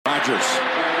Rodgers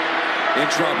in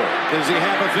trouble. Does he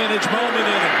have a vintage moment in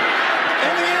him?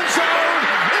 In the end zone,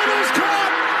 it is caught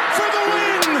for the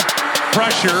win.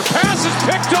 Pressure, pass is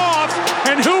picked off,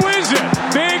 and who is it?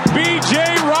 Big B.J.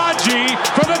 Raji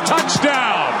for the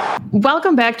touchdown.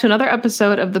 Welcome back to another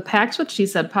episode of the Pack's What She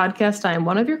Said podcast. I am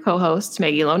one of your co-hosts,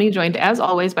 Maggie Loney, joined as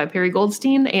always by Perri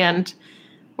Goldstein, and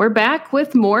we're back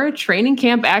with more training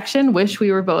camp action. Wish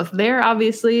we were both there,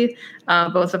 obviously.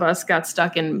 Both of us got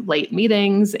stuck in late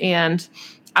meetings, and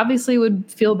obviously would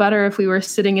feel better if we were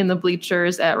sitting in the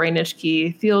bleachers at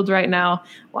Ray-Nitschke Field right now,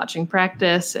 watching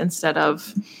practice instead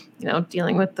of,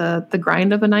 dealing with the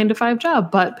grind of a 9-to-5 job.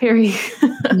 But Perri,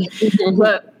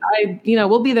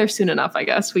 we'll be there soon enough, I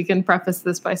guess. We can preface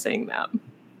this by saying that.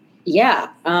 Yeah.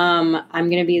 I'm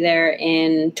going to be there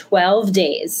in 12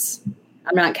 days.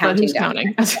 I'm not counting. Who's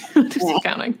counting? Who's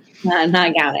counting?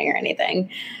 Not counting or anything.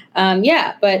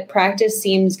 But practice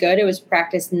seems good. It was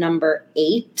practice number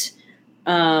 8.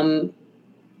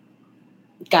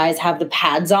 Guys have the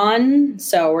pads on,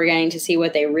 so we're getting to see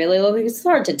what they really look like. It's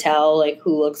hard to tell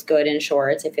who looks good in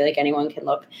shorts. I feel like anyone can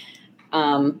look.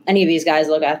 Any of these guys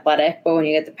look athletic, but when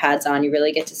you get the pads on, you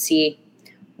really get to see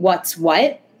what's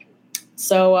what.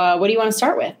 So what do you want to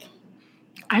start with?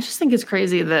 I just think it's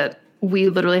crazy that we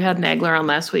literally had Nagler on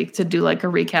last week to do a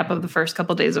recap of the first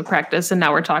couple days of practice, and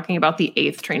now we're talking about the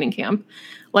 8th training camp.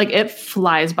 It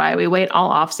flies by. We wait all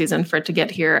off season for it to get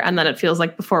here, and then it feels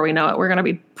like before we know it, we're going to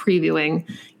be previewing,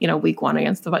 week 1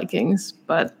 against the Vikings.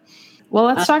 But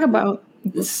let's talk about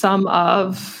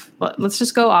let's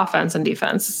just go offense and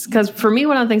defense. Because for me,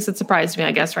 one of the things that surprised me,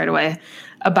 I guess, right away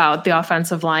about the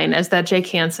offensive line is that Jake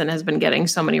Hansen has been getting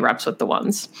so many reps with the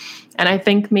ones. And I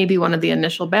think maybe one of the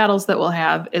initial battles that we'll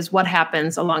have is what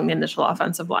happens along the initial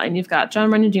offensive line. You've got John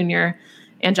Runyon Jr.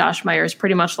 and Josh Myers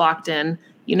pretty much locked in.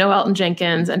 Elton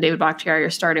Jenkins and David Bakhtiari are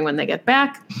starting when they get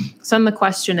back. So then the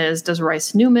question is, does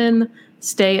Royce Newman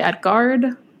stay at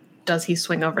guard? Does he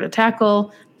swing over to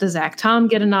tackle? Does Zach Tom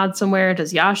get a nod somewhere?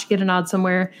 Does Yash get a nod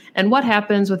somewhere? And what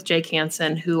happens with Jake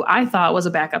Hansen, who I thought was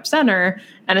a backup center,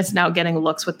 and is now getting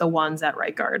looks with the ones at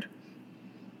right guard?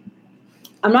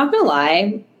 I'm not going to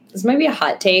lie. This might be a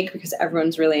hot take because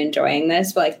everyone's really enjoying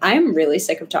this, but I'm really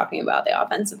sick of talking about the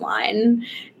offensive line.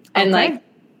 And okay.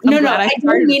 I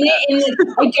don't mean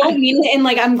it in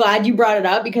I'm glad you brought it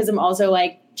up because I'm also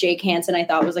Jake Hansen I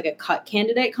thought was a cut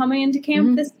candidate coming into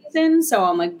camp this season. So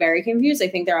I'm very confused. I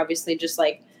think they're obviously just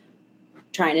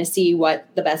trying to see what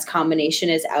the best combination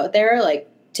is out there.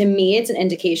 To me, it's an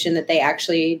indication that they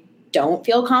actually don't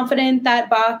feel confident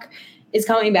that Bach is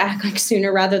coming back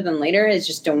sooner rather than later. I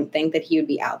just don't think that he would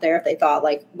be out there if they thought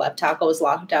left tackle was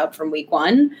locked up from week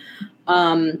 1.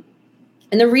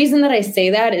 And the reason that I say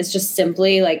that is just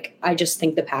simply I just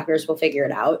think the Packers will figure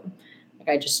it out.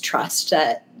 I just trust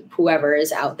that whoever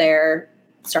is out there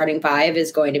starting 5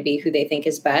 is going to be who they think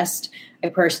is best. I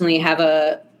personally have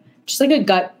a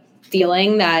gut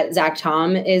feeling that Zach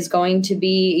Tom is going to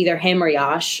be either him or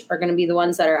Yash are going to be the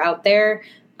ones that are out there.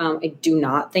 I do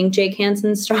not think Jake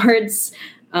Hansen starts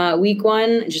week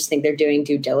 1. I just think they're doing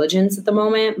due diligence at the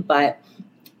moment. But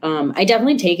I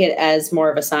definitely take it as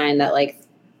more of a sign that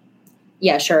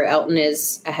yeah, sure, Elton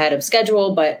is ahead of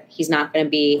schedule, but he's not going to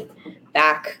be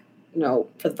back,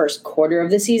 for the first quarter of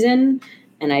the season.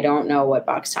 And I don't know what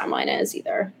Bach's timeline is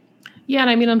either. Yeah,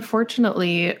 and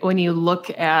unfortunately, when you look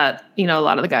at, a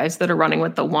lot of the guys that are running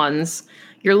with the ones,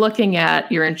 you're looking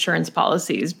at your insurance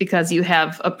policies because you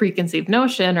have a preconceived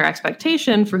notion or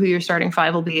expectation for who your starting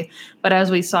 5 will be. But as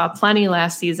we saw plenty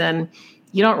last season,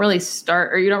 you don't really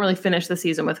start or you don't really finish the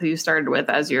season with who you started with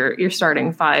as your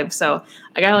starting 5. So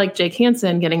a guy like Jake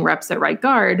Hansen getting reps at right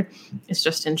guard is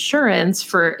just insurance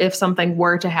for if something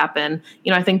were to happen.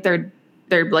 I think they're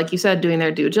like you said, doing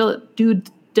their due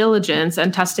diligence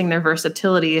and testing their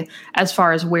versatility as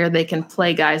far as where they can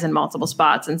play guys in multiple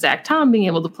spots. And Zach Tom being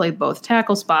able to play both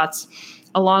tackle spots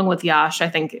along with Yash, I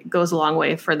think goes a long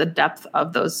way for the depth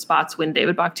of those spots when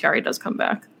David Bakhtiari does come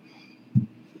back.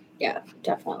 Yeah,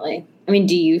 definitely.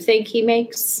 Do you think he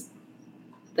makes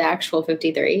the actual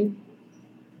 53?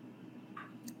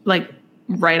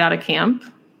 Right out of camp?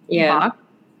 Yeah. Bach?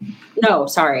 No,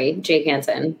 sorry, Jake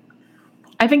Hansen.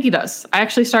 I think he does. I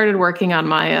actually started working on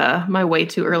my my way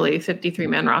too early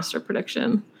 53-man roster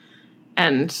prediction.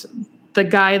 And the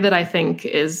guy that I think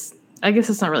is, I guess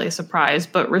it's not really a surprise,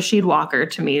 but Rasheed Walker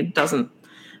to me doesn't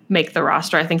make the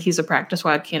roster. I think he's a practice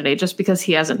squad candidate just because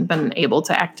he hasn't been able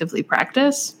to actively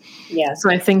practice. Yeah. So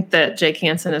I think that Jake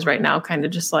Hansen is right now kind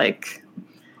of just I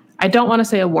don't want to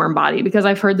say a warm body because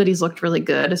I've heard that he's looked really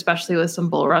good, especially with some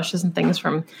bull rushes and things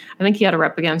from, I think he had a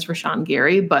rep against Rashawn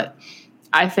Gary, but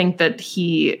I think that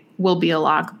he will be a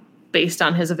lock based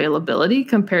on his availability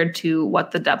compared to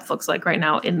what the depth looks like right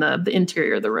now in the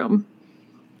interior of the room.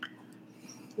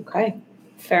 Okay,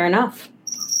 fair enough.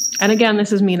 And again,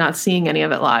 this is me not seeing any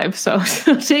of it live, so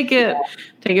take it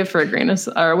for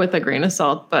with a grain of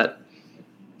salt. But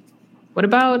what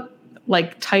about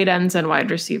like tight ends and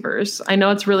wide receivers? I know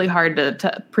it's really hard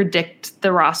to predict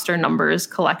the roster numbers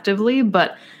collectively,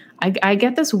 but I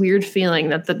get this weird feeling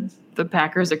that the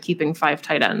Packers are keeping 5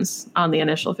 tight ends on the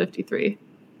initial 53.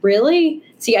 Really?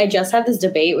 See, I just had this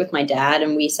debate with my dad,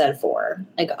 and we said 4,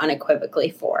 like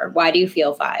unequivocally 4. Why do you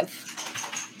feel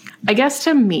 5? I guess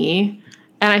to me,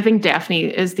 and I think Daphne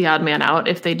is the odd man out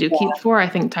if they do keep 4. I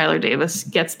think Tyler Davis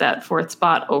gets that 4th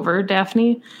spot over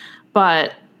Daphne.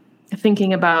 But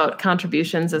thinking about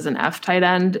contributions as an F tight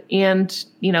end and,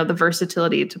 the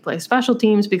versatility to play special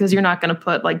teams, because you're not going to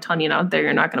put like Tunyon out there.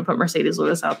 You're not going to put Mercedes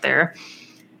Lewis out there.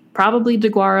 Probably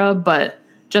DeGuara, but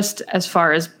just as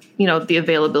far as, the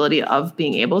availability of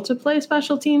being able to play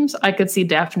special teams, I could see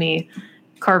Daphne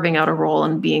carving out a role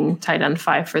and being tight end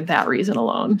 5 for that reason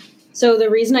alone. So the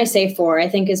reason I say 4, I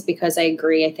think, is because I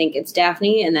agree. I think it's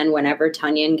Daphne, and then whenever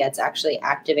Tunyon gets actually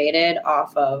activated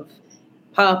off of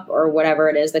PUP or whatever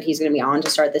it is that he's going to be on to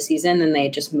start the season, then they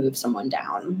just move someone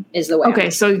down is the way. Okay,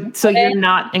 so you're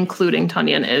not including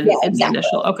Tunyon in the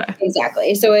initial. Okay.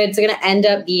 Exactly. So it's going to end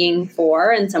up being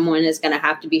 4, and someone is going to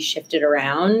have to be shifted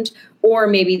around, or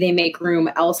maybe they make room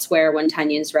elsewhere when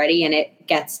Tunyon's ready and it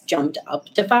gets jumped up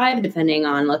to 5, depending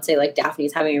on, let's say, like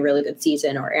Daphne's having a really good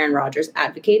season or Aaron Rodgers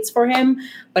advocates for him.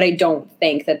 But I don't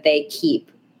think that they keep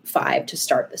 5 to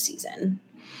start the season.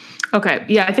 Okay.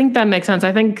 Yeah, I think that makes sense.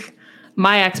 I think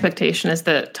my expectation is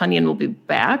that Tunyon will be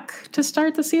back to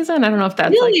start the season. I don't know if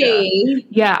that's really?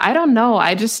 I don't know.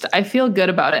 I feel good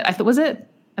about it.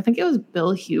 I think it was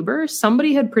Bill Huber.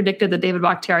 Somebody had predicted that David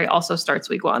Bakhtiari also starts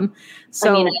week 1.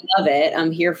 So I love it.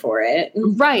 I'm here for it.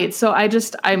 Right. So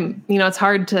I'm it's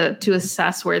hard to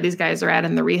assess where these guys are at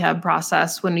in the rehab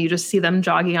process when you just see them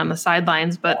jogging on the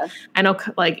sidelines. But I know,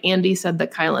 like Andy said,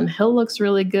 that Kylan Hill looks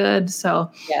really good. So,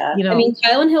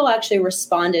 Kylan Hill actually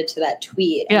responded to that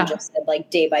tweet and just said like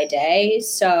day by day.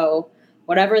 So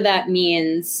whatever that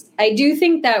means, I do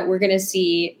think that we're going to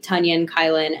see Tunyon,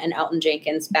 Kylan, and Elton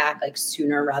Jenkins back like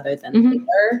sooner rather than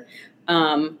later.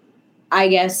 I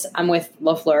guess I'm with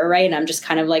LaFleur, right? And I'm just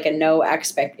kind of like in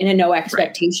a no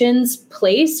expectations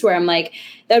place where I'm like,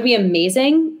 that would be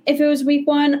amazing if it was week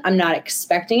 1. I'm not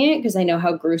expecting it because I know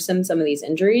how gruesome some of these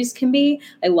injuries can be.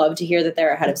 I love to hear that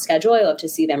they're ahead of schedule. I love to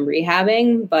see them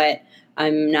rehabbing, but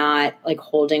I'm not like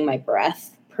holding my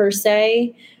breath per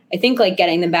se. I think like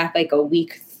getting them back like a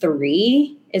week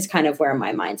 3 is kind of where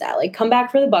my mind's at. Like come back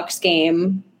for the Bucs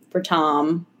game for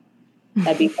Tom.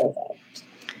 That'd be perfect.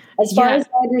 As far as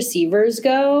wide receivers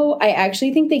go, I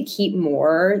actually think they keep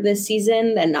more this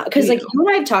season than not. Because like you and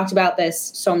I have talked about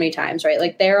this so many times, right?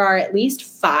 Like there are at least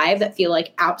 5 that feel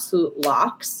like absolute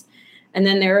locks. And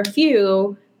then there are a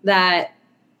few that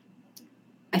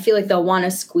I feel like they'll want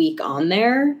to squeak on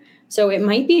there. So it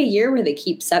might be a year where they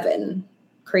keep 7.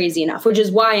 Crazy enough, which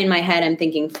is why in my head I'm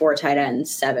thinking 4 tight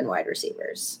ends, 7 wide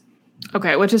receivers.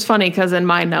 Okay, which is funny because in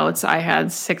my notes I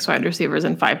had 6 wide receivers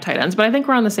and 5 tight ends, but I think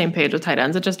we're on the same page with tight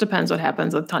ends. It just depends what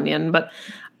happens with Tunyon. But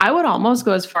I would almost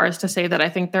go as far as to say that I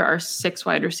think there are 6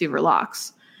 wide receiver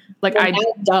locks. Like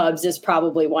Dubs is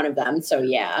probably one of them. So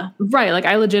yeah. Right. Like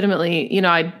I legitimately,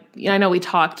 I know we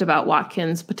talked about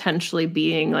Watkins potentially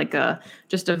being like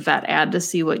just a vet ad to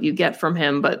see what you get from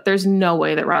him, but there's no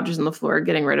way that Rodgers and LaFleur are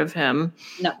getting rid of him.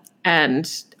 No. And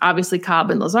obviously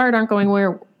Cobb and Lazard aren't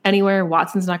going anywhere.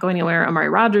 Watson's not going anywhere. Amari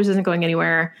Rodgers isn't going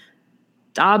anywhere.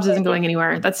 Dobbs isn't going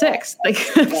anywhere. That's 6. Like,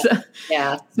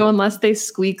 yeah. So unless they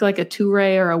squeak like a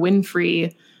Toure or a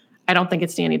Winfrey, I don't think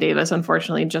it's Danny Davis,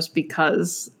 unfortunately, just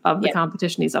because of the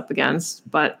competition he's up against.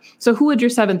 But so who would your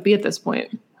 7th be at this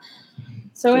point?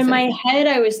 So in my head,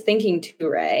 I was thinking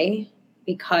Toure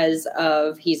because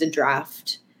he's a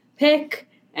draft pick.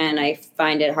 And I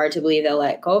find it hard to believe they'll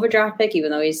let go of a draft pick,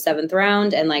 even though he's 7th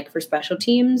round and like for special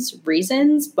teams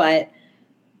reasons. But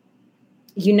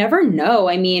you never know.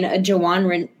 I mean,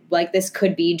 this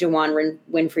could be Juwan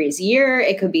Winfrey's year.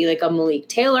 It could be like a Malik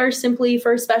Taylor simply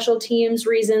for special teams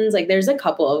reasons. Like there's a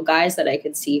couple of guys that I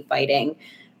could see fighting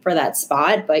for that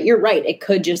spot, but you're right. It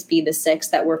could just be the 6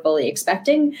 that we're fully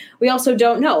expecting. We also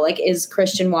don't know, like, is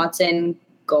Christian Watson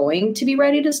going to be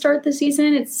ready to start the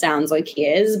season? It sounds like he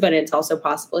is, but it's also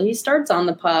possible he starts on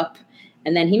the PUP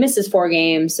and then he misses 4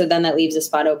 games. So then that leaves a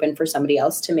spot open for somebody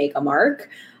else to make a mark.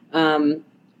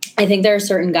 I think there are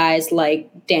certain guys like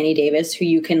Danny Davis who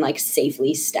you can like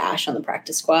safely stash on the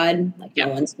practice squad. Like no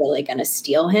one's really going to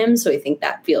steal him. So I think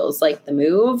that feels like the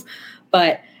move.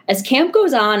 But as camp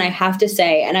goes on, I have to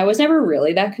say, and I was never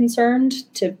really that concerned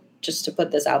to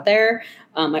put this out there.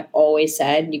 I always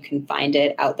said you can find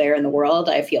it out there in the world.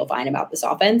 I feel fine about this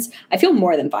offense. I feel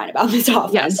more than fine about this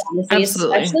offense, yes, honestly,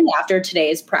 absolutely. especially after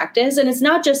today's practice. And it's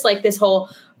not just like this whole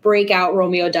breakout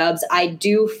Romeo Dubs. I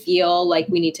do feel like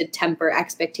we need to temper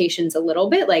expectations a little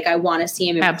bit. Like I want to see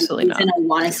him in absolutely not. I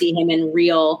want to see him in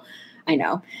real. I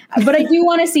know, but I do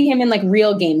want to see him in like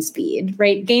real game speed,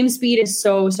 right? Game speed is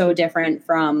so different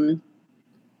from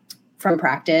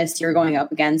practice. You're going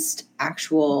up against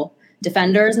actual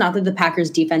defenders. Not that the Packers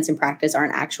defense in practice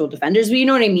aren't actual defenders, but you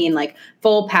know what I mean? Like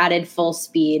full padded, full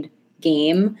speed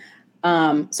game.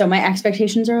 So my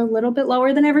expectations are a little bit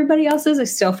lower than everybody else's. I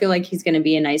still feel like he's going to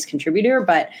be a nice contributor,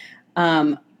 but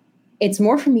it's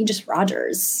more for me just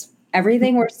Rodgers.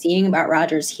 Everything we're seeing about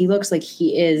Rodgers, he looks like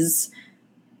he is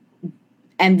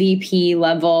MVP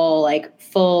level, like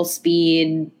full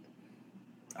speed,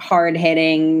 hard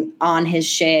hitting on his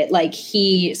shit. Like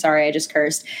sorry, I just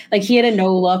cursed. Like he had a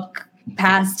no look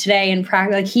pass today in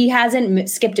practice. Like he hasn't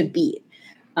skipped a beat.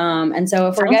 And so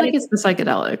if we're getting, like it's the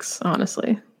psychedelics,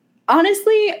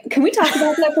 honestly, can we talk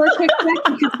about that for a quick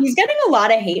second? Because he's getting a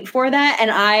lot of hate for that. And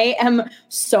I am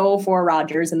so for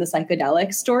Rodgers and the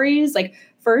psychedelic stories. Like,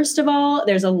 first of all,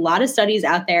 there's a lot of studies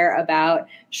out there about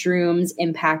shrooms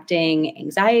impacting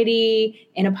anxiety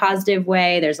in a positive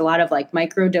way. There's a lot of like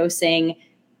microdosing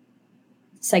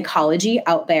psychology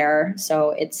out there.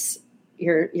 So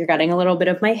you're getting a little bit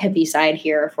of my hippie side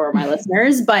here for my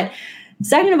listeners. But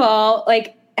second of all,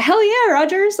 like, hell yeah,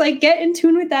 Rodgers, like get in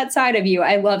tune with that side of you.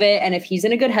 I love it. And if he's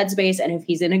in a good headspace and if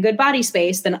he's in a good body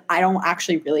space, then I don't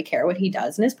actually really care what he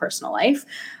does in his personal life.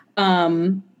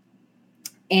 And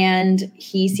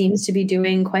he seems to be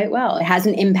doing quite well. It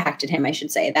hasn't impacted him, I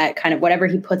should say, that kind of whatever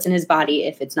he puts in his body,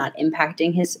 if it's not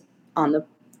impacting his on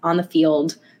the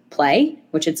field play,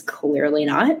 which it's clearly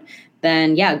not,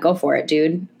 then yeah, go for it,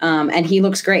 dude. And he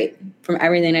looks great. From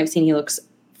everything I've seen, he looks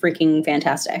freaking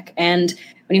fantastic. And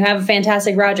when you have a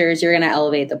fantastic Rodgers, you're going to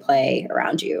elevate the play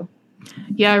around you.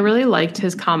 Yeah, I really liked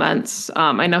his comments.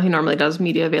 I know he normally does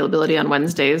media availability on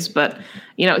Wednesdays, but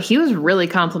he was really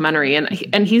complimentary,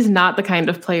 and he's not the kind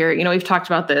of player. We've talked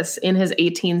about this in his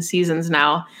 18 seasons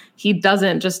now. He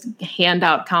doesn't just hand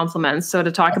out compliments. So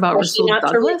to talk about Rasul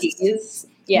Douglas,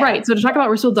 right? So to talk about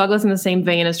Rasul Douglas in the same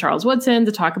vein as Charles Woodson,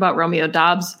 to talk about Romeo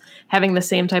Doubs having the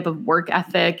same type of work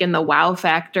ethic and the wow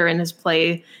factor in his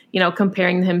play,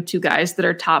 comparing him to guys that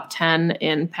are top 10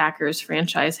 in Packers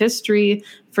franchise history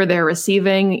for their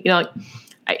receiving,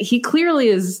 he clearly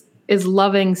is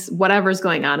loving whatever's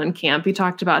going on in camp. He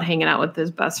talked about hanging out with his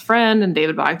best friend and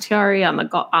David Bakhtiari on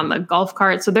the golf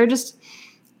cart. So they're just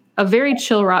a very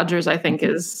chill Rodgers, I think,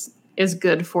 is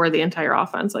good for the entire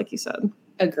offense, like you said.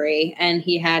 Agree. And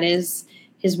he had his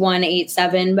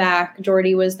 187 back.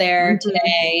 Jordy was there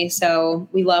today. So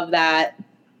we love that.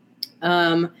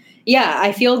 Yeah,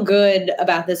 I feel good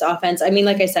about this offense. I mean,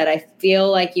 like I said, I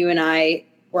feel like you and I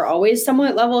were always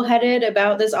somewhat level-headed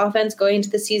about this offense going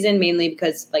into the season, mainly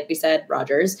because, like we said,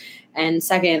 Rodgers. And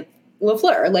second,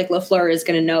 LaFleur. Like, LaFleur is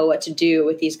going to know what to do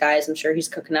with these guys. I'm sure he's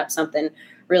cooking up something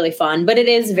really fun. But it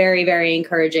is very, very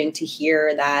encouraging to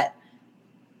hear that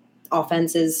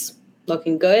offense is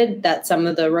looking good, that some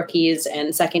of the rookies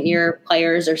and second-year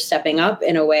players are stepping up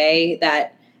in a way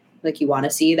that, like, you want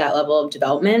to see that level of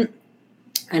development.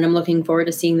 And I'm looking forward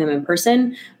to seeing them in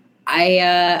person.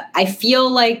 I feel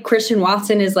like Christian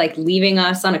Watson is like leaving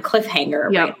us on a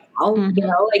cliffhanger right now. I'm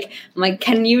like,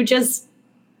 can you just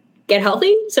get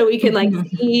healthy so we can like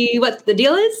see what the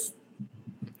deal is?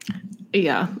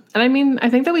 Yeah. And I mean, I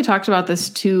think that we talked about this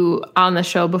too on the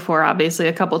show before, obviously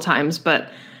a couple times, but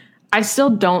I still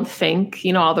don't think,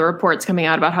 all the reports coming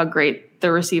out about how great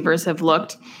the receivers have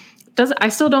looked. I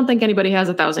still don't think anybody has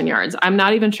 1,000 yards. I'm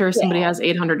not even sure somebody has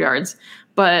 800 yards.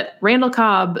 But Randall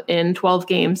Cobb in 12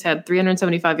 games had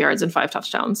 375 yards and 5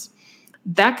 touchdowns.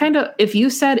 That kind of, if you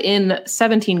said in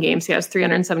 17 games he has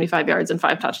 375 yards and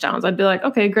 5 touchdowns, I'd be like,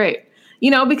 okay, great.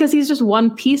 Because he's just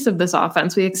one piece of this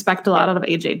offense. We expect a lot out of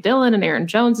A.J. Dillon and Aaron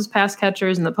Jones as pass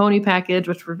catchers and the pony package,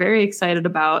 which we're very excited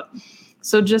about.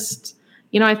 So just,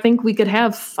 I think we could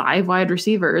have 5 wide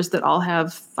receivers that all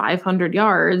have 500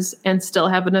 yards and still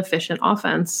have an efficient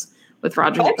offense. With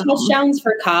Rodgers, 5 touchdowns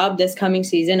for Cobb this coming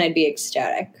season, I'd be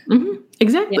ecstatic. Mm-hmm.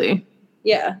 Exactly.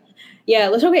 Yeah.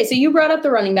 Okay. So you brought up the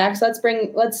running backs.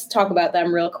 Let's talk about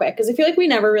them real quick because I feel like we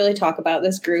never really talk about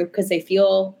this group because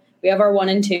we have our 1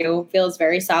 and 2 feels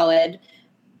very solid.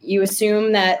 You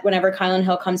assume that whenever Kylan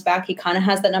Hill comes back, he kind of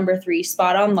has that number 3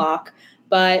 spot on lock,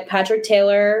 but Patrick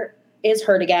Taylor is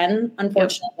hurt again,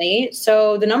 unfortunately. Yep.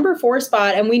 So the number 4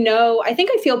 spot, and we know, I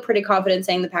think I feel pretty confident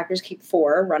saying the Packers keep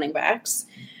 4 running backs.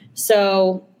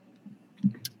 So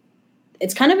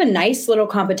it's kind of a nice little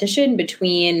competition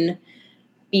between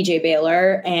BJ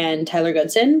Baylor and Tyler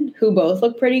Goodson, who both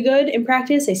look pretty good in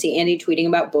practice. I see Andy tweeting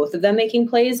about both of them making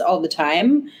plays all the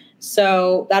time.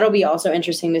 So that'll be also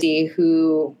interesting to see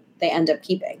who they end up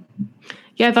keeping.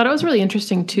 Yeah, I thought it was really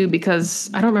interesting too, because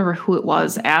I don't remember who it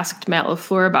was asked Matt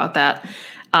LaFleur about that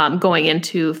going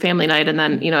into family night. And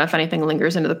then, if anything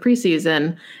lingers into the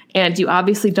preseason, and you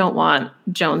obviously don't want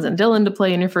Jones and Dillon to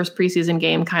play in your first preseason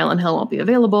game. Kylan Hill won't be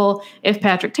available. If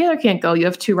Patrick Taylor can't go, you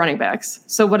have 2 running backs.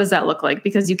 So what does that look like?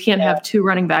 Because you can't have 2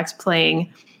 running backs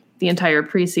playing the entire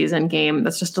preseason game.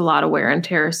 That's just a lot of wear and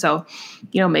tear. So,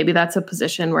 maybe that's a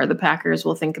position where the Packers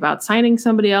will think about signing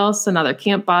somebody else, another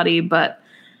camp body. But,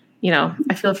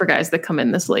 I feel for guys that come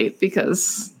in this late,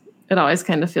 because it always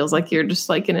kind of feels like you're just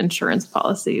like an insurance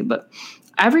policy. But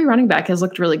every running back has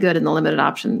looked really good in the limited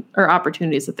option or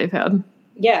opportunities that they've had.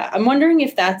 Yeah, I'm wondering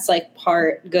if that's like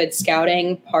part good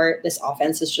scouting, part this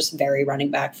offense is just very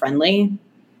running back friendly.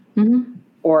 Mm-hmm.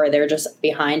 Or they're just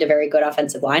behind a very good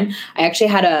offensive line. I actually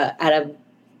had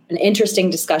an interesting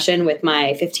discussion with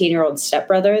my 15-year-old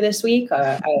stepbrother this week.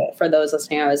 For those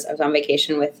listening, I was on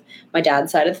vacation with my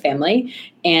dad's side of the family,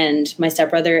 and my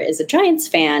stepbrother is a Giants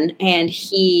fan, and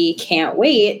he can't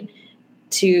wait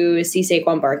to see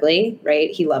Saquon Barkley, right?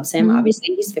 He loves him. Mm-hmm.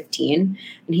 Obviously, he's 15,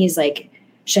 and he's like,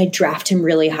 should I draft him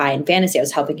really high in fantasy? I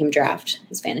was helping him draft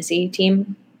his fantasy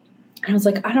team. And I was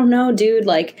like, I don't know, dude.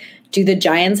 Like, do the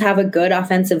Giants have a good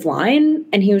offensive line?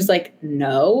 And he was like,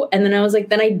 no. And then I was like,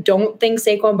 then I don't think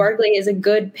Saquon Barkley is a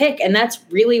good pick. And that's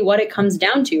really what it comes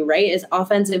down to, right? Is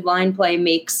offensive line play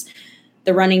makes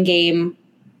the running game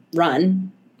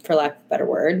run, for lack of a better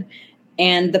word.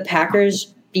 And the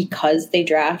Packers, because they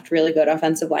draft really good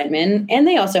offensive linemen, and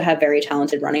they also have very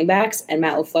talented running backs, and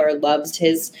Matt LaFleur loves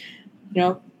his,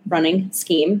 running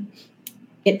scheme,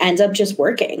 it ends up just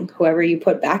working, whoever you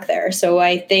put back there. So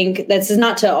I think this is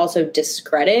not to also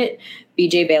discredit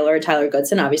BJ Baylor or Tyler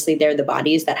Goodson. Obviously, they're the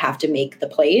bodies that have to make the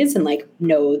plays and like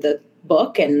know the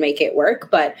book and make it work.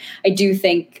 But I do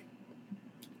think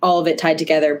all of it tied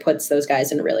together puts those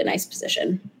guys in a really nice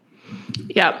position.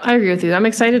 Yeah, I agree with you. I'm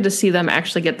excited to see them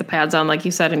actually get the pads on, like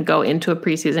you said, and go into a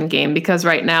preseason game, because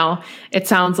right now it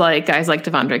sounds like guys like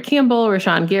Devondre Campbell,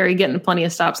 Rashawn Gary getting plenty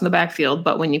of stops in the backfield,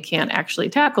 but when you can't actually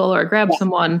tackle or grab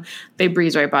someone, they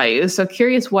breeze right by you. So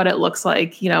curious what it looks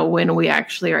like, when we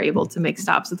actually are able to make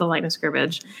stops at the line of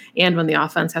scrimmage and when the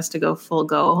offense has to go full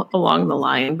go along the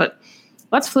line. But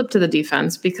let's flip to the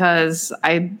defense, because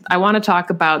I want to talk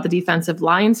about the defensive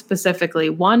line specifically.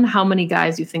 One, how many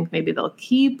guys you think maybe they'll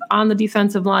keep on the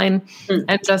defensive line,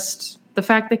 and just the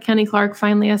fact that Kenny Clark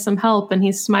finally has some help and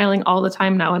he's smiling all the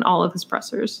time now in all of his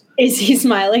pressers. Is he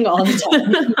smiling all the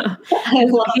time?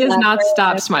 He has not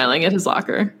stopped smiling at his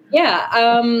locker. Yeah.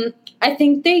 I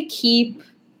think they keep,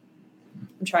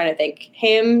 I'm trying to think,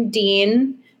 him,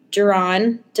 Dean,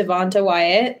 Duran, Devonta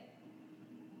Wyatt.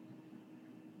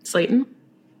 Slayton.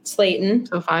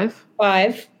 So 5.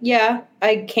 5. Yeah.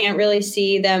 I can't really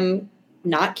see them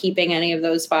not keeping any of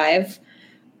those 5.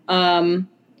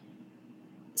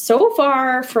 So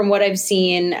far from what I've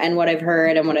seen and what I've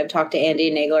heard and what I've talked to Andy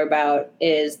Nagler about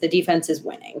is the defense is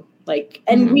winning.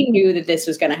 And we knew that this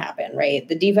was going to happen, right?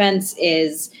 The defense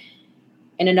is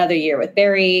in another year with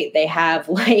Barry. They have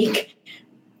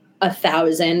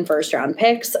 1,000 first-round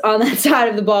picks on that side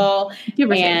of the ball. Give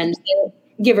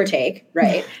or take,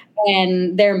 right?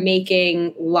 And they're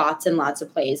making lots and lots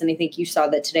of plays. And I think you saw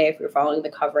that today if you're following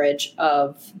the coverage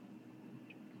of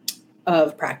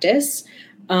practice.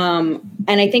 And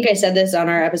I think I said this on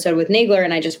our episode with Nagler,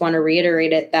 and I just want to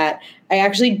reiterate it, that I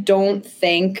actually don't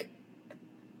think,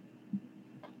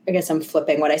 I guess I'm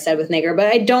flipping what I said with Nagler, but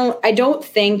I don't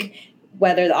think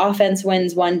whether the offense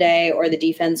wins one day or the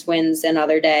defense wins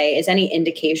another day is any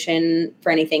indication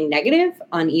for anything negative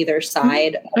on either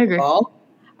side of the ball.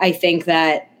 I think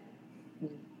that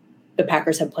the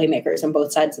Packers have playmakers on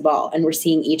both sides of the ball, and we're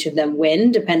seeing each of them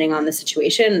win depending on the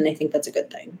situation, and I think that's a good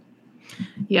thing.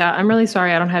 Yeah, I'm really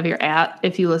sorry I don't have your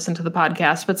if you listen to the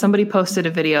podcast, but somebody posted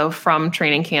a video from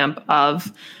training camp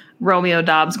of Romeo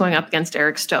Doubs going up against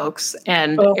Eric Stokes,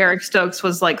 and Eric Stokes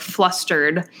was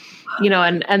flustered,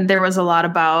 and there was a lot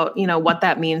about, what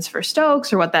that means for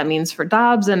Stokes or what that means for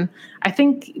Doubs. And I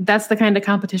think that's the kind of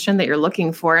competition that you're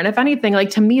looking for. And if anything,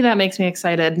 to me, that makes me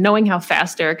excited knowing how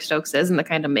fast Eric Stokes is and the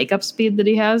kind of makeup speed that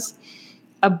he has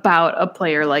about a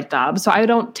player like Doubs. So I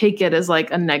don't take it as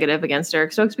a negative against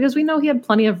Eric Stokes, because we know he had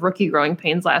plenty of rookie growing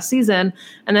pains last season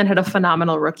and then had a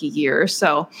phenomenal rookie year.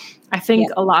 So I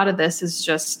think a lot of this is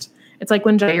just, it's like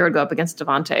when Jair would go up against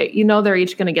Devontae. They're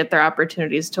each going to get their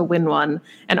opportunities to win one,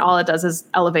 and all it does is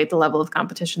elevate the level of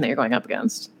competition that you're going up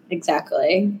against.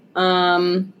 Exactly.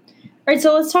 All right,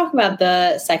 so let's talk about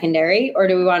the secondary, or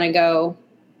do we want to go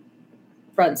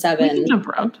front seven? We can jump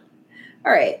around.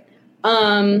 All right.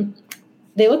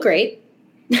 They look great.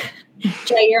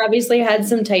 Jair obviously had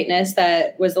some tightness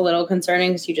that was a little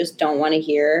concerning because you just don't want to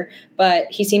hear, but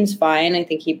he seems fine. I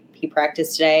think he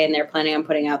practiced today, and they're planning on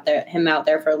putting him out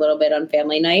there for a little bit on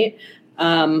family night.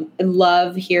 I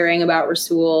love hearing about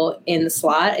Rasul in the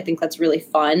slot. I think that's really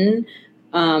fun.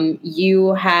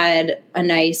 You had a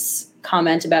nice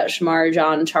comment about Shamar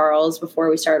John Charles before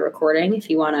we started recording, if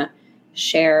you want to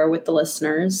share with the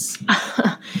listeners.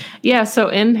 Yeah, so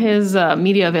in his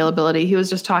media availability, he was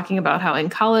just talking about how in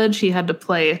college he had to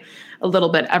play a little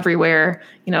bit everywhere,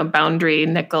 boundary,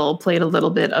 nickel, played a little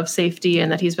bit of safety,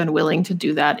 and that he's been willing to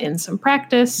do that in some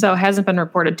practice. So it hasn't been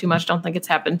reported too much. Don't think it's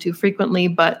happened too frequently,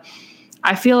 but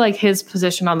I feel like his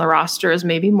position on the roster is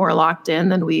maybe more locked in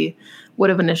than we would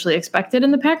have initially expected.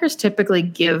 And the Packers typically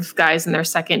give guys in their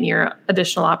second year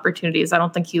additional opportunities. I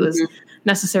don't think he was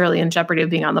necessarily in jeopardy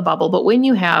of being on the bubble. But when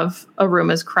you have a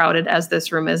room as crowded as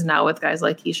this room is now with guys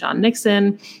like Keyshawn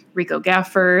Nixon, Rico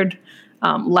Gafford,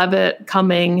 Levitt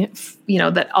coming,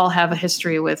 that all have a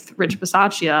history with Rich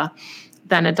Bisaccia,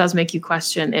 then it does make you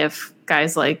question if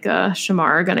guys like Shamar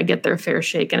are going to get their fair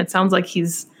shake. And it sounds like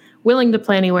he's willing to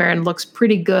play anywhere and looks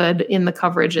pretty good in the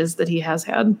coverages that he has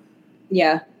had.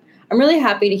 Yeah. I'm really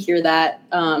happy to hear that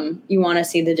you want to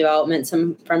see the development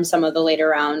from some of the later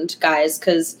round guys,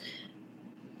 because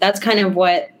that's kind of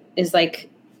what is like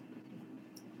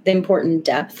the important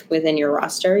depth within your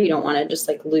roster. You don't want to just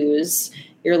like lose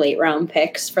your late round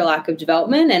picks for lack of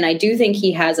development. And I do think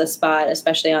he has a spot,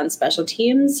 especially on special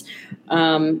teams.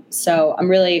 So I'm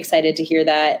really excited to hear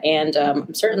that. And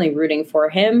I'm certainly rooting for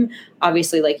him.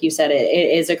 Obviously, like you said, it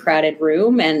is a crowded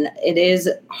room, and it is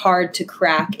hard to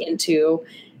crack into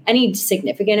any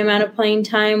significant amount of playing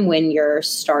time when your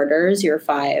starters, your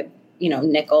five,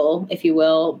 nickel, if you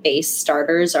will, base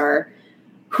starters are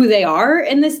who they are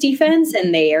in this defense,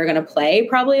 and they are going to play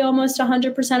probably almost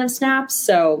 100% of snaps.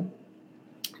 So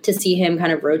to see him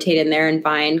kind of rotate in there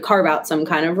and carve out some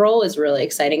kind of role is really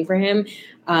exciting for him.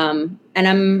 And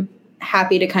I'm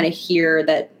happy to kind of hear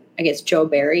that, I guess, Joe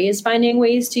Barry is finding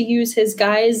ways to use his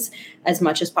guys as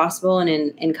much as possible and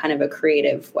in kind of a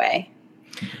creative way.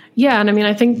 Yeah, and I mean,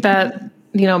 I think that,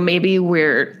 maybe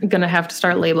we're going to have to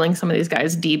start labeling some of these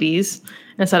guys DBs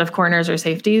instead of corners or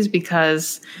safeties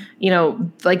because,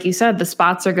 like you said, the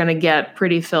spots are going to get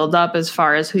pretty filled up as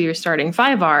far as who your starting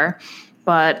five are.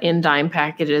 But in dime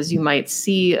packages, you might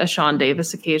see a Sean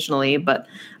Davis occasionally, but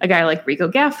a guy like Rico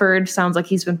Gafford sounds like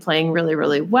he's been playing really,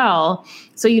 really well.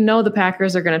 So the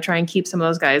Packers are going to try and keep some of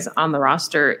those guys on the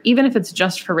roster, even if it's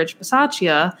just for Rich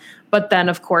Bisaccia. But then,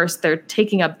 of course, they're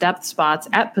taking up depth spots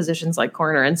at positions like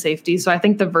corner and safety. So I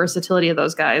think the versatility of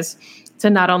those guys to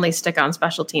not only stick on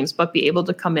special teams, but be able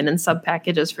to come in sub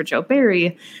packages for Joe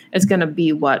Barry is going to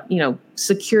be what,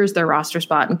 secures their roster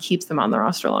spot and keeps them on the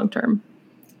roster long term.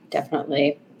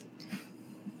 Definitely.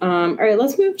 All right,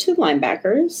 let's move to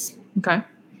linebackers. Okay.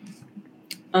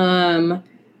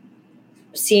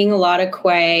 Seeing a lot of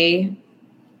Quay,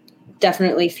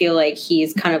 definitely feel like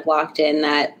he's kind of locked in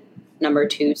that number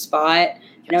 2 spot. Yes.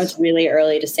 I know it's really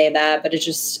early to say that, but it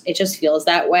just feels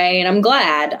that way. And I'm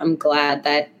glad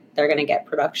that they're going to get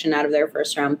production out of their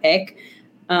first round pick.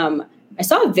 I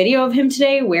saw a video of him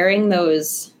today wearing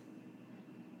those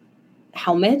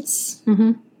helmets.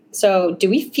 Mm-hmm. So do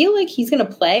we feel like he's going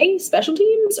to play special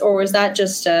teams, or was that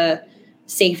just a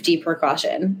safety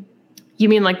precaution? You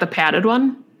mean like the padded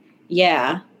one?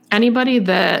 Yeah. Anybody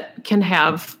that can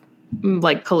have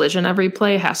like collision every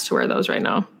play has to wear those right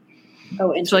now.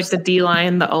 Oh, interesting. So like the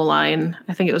D-line, the O-line,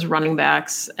 I think it was running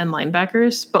backs and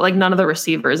linebackers, but like none of the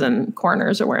receivers and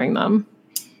corners are wearing them.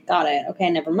 Got it. Okay,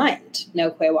 never mind.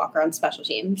 No Quay Walker on special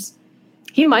teams.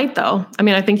 He might, though. I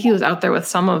mean, I think he was out there with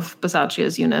some of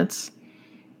Bisaccia's units.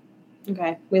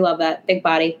 Okay, we love that. Big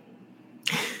body.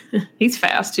 He's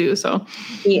fast, too, so.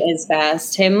 He is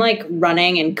fast. Him, like,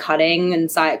 running and cutting and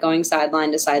going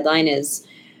sideline to sideline is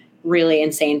really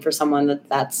insane for someone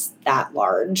that's that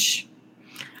large.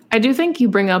 I do think you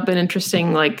bring up an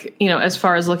interesting, like, as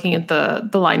far as looking at the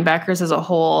linebackers as a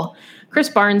whole, Chris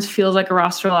Barnes feels like a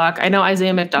roster lock. I know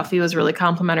Isaiah McDuffie was really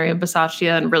complimentary of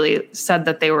Bisaccia and really said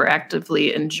that they were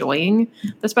actively enjoying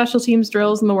the special teams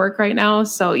drills and the work right now.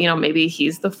 So, maybe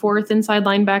he's the 4th inside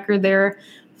linebacker there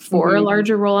for a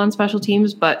larger role on special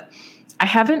teams. But I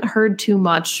haven't heard too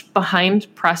much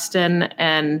behind Preston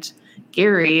and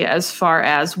Gary as far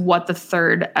as what the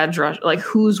third edge rush, like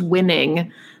who's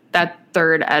winning that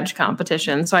third edge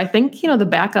competition. So I think, the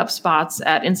backup spots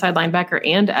at inside linebacker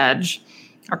and edge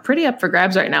are pretty up for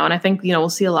grabs right now. And I think, we'll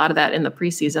see a lot of that in the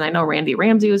preseason. I know Randy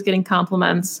Ramsey was getting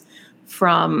compliments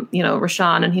from,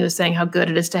 Rashawn, and he was saying how good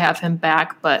it is to have him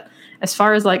back. But as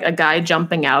far as like a guy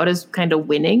jumping out as kind of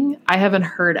winning, I haven't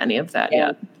heard any of that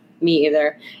yet. Me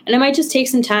either. And it might just take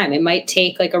some time. It might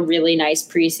take like a really nice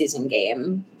preseason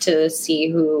game to see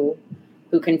who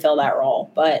can fill that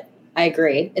role. But I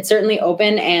agree. It's certainly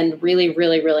open and really,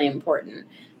 really, really important.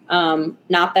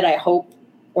 Not that I hope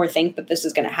or think that this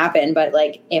is going to happen, but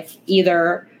like if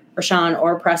either Rashawn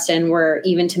or Preston were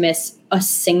even to miss a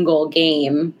single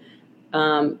game,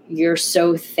 you're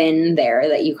so thin there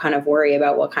that you kind of worry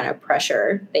about what kind of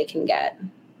pressure they can get.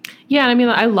 Yeah, I mean,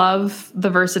 I love the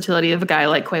versatility of a guy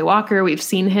like Quay Walker. We've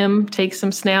seen him take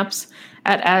some snaps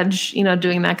at edge,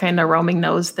 doing that kind of roaming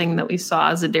nose thing that we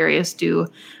saw Zadarius do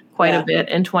quite a bit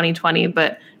in 2020.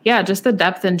 But yeah, just the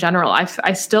depth in general.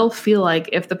 I still feel like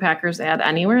if the Packers add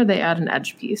anywhere, they add an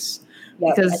edge piece.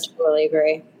 Yeah, I totally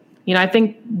agree. I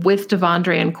think with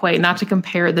Devondre and Quay, not to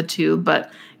compare the two,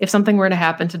 but if something were to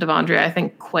happen to Devondre, I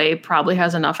think Quay probably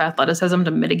has enough athleticism to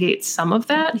mitigate some of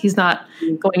that. He's not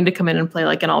going to come in and play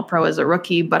like an all-pro as a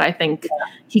rookie, but I think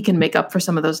he can make up for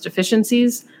some of those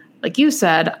deficiencies. Like you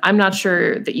said, I'm not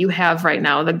sure that you have right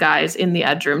now the guys in the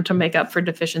edge room to make up for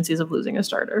deficiencies of losing a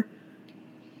starter.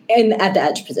 And at the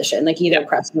edge position, like either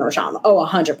Preston or Rashawn. Oh,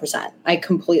 100%. I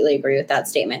completely agree with that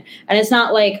statement. And it's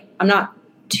not like I'm not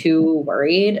too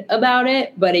worried about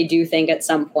it, but I do think at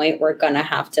some point we're going to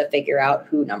have to figure out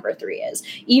who number 3 is.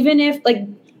 Even if like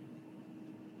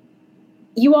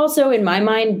you also, in my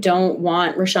mind, don't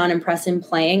want Rashawn and Preston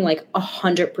playing like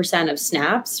 100% of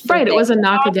snaps. Right. It was a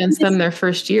knock against them their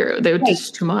first year. They were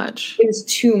just too much. It was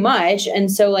too much.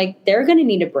 And so like they're going to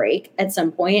need a break at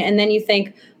some point. And then you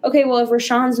think, okay, well, if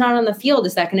Rashawn's not on the field,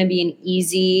 is that going to be an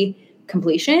easy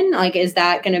completion? Like, is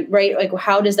that going to, right? Like,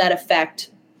 how does that affect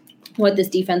what this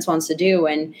defense wants to do?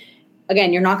 And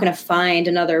again, you're not going to find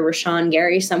another Rashawn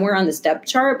Gary somewhere on this depth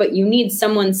chart, but you need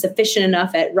someone sufficient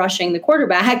enough at rushing the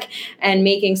quarterback and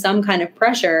making some kind of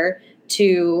pressure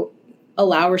to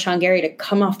allow Rashawn Gary to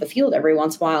come off the field every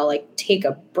once in a while, like take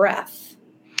a breath.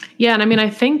 Yeah. And I mean, I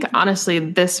think honestly,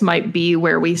 this might be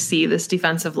where we see this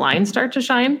defensive line start to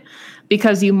shine,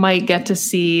 because you might get to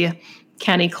see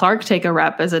Kenny Clark take a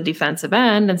rep as a defensive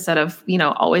end instead of,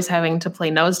 always having to play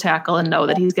nose tackle and know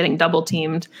that he's getting double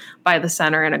teamed by the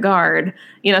center and a guard.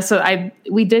 So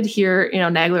we did hear,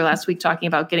 Nagler last week talking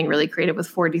about getting really creative with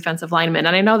 4 defensive linemen.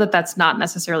 And I know that that's not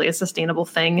necessarily a sustainable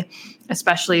thing,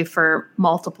 especially for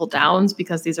multiple downs,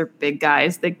 because these are big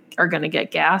guys. They are going to get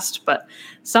gassed. But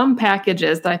some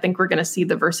packages that I think we're going to see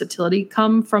the versatility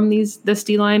come from this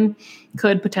D-line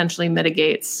could potentially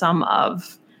mitigate some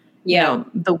of,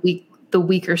 the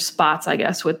weaker spots, I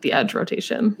guess, with the edge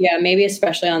rotation. Yeah, maybe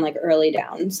especially on like early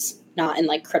downs, not in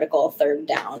like critical third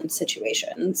down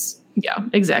situations. Yeah,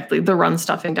 exactly. The run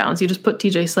stuffing downs. You just put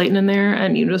TJ Slayton in there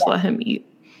and you just let him eat.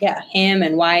 Yeah, him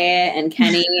and Wyatt and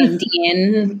Kenny and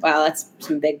Dean. Wow, that's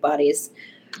some big bodies.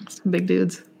 Some big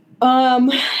dudes.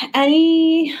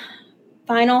 Any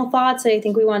final thoughts? I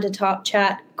think we want to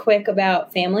chat quick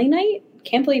about family night.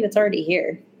 Can't believe it's already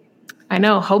here. I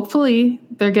know. Hopefully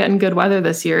they're getting good weather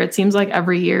this year. It seems like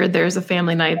every year there's a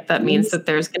family night that means that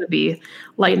there's going to be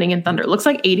lightning and thunder. It looks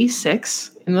like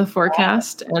 86 in the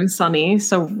forecast and sunny.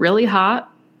 So really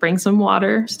hot. Bring some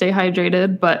water. Stay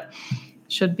hydrated. But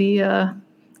should be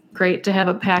great to have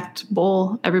a packed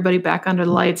bowl. Everybody back under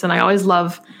the lights. And I always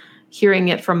love hearing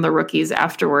it from the rookies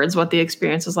afterwards, what the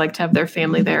experience is like to have their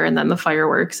family there. And then the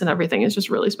fireworks and everything is just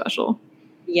really special.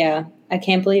 Yeah. I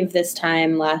can't believe this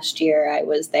time last year I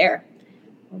was there.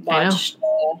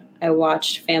 I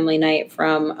watched family night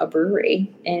from a brewery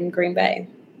in Green Bay.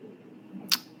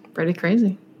 Pretty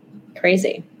crazy.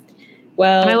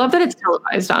 Well, and I love that it's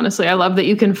televised, honestly. I love that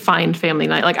you can find family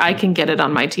night. Like I can get it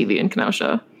on my TV in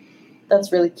Kenosha.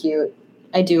 That's really cute.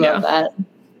 I do love that.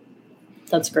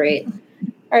 That's great.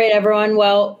 All right, everyone.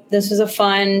 Well, this was a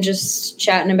fun just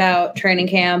chatting about training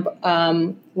camp.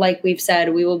 Like we've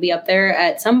said, we will be up there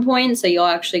at some point, so you'll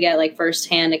actually get like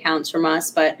firsthand accounts from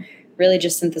us, but really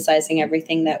just synthesizing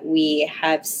everything that we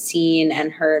have seen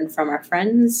and heard from our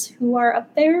friends who are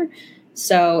up there.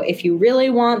 So if you really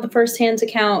want the firsthand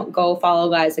account, go follow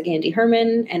guys like Andy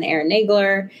Herman and Aaron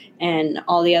Nagler and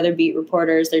all the other beat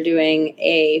reporters. They're doing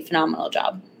a phenomenal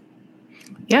job.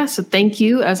 Yeah, so thank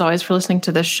you, as always, for listening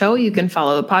to this show. You can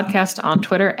follow the podcast on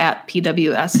Twitter at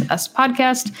PWSS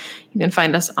Podcast. You can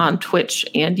find us on Twitch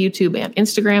and YouTube and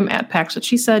Instagram at Pax What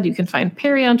She Said. You can find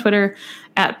Perri on Twitter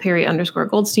at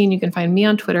Perri_Goldstein. You can find me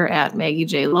on Twitter at Maggie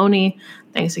J. Loney.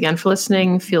 Thanks again for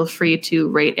listening. Feel free to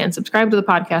rate and subscribe to the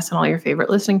podcast on all your favorite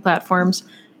listening platforms.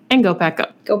 And go Pack Go.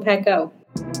 Go Pack Go.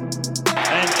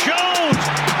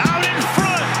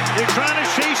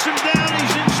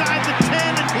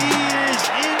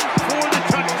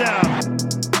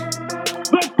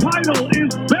 title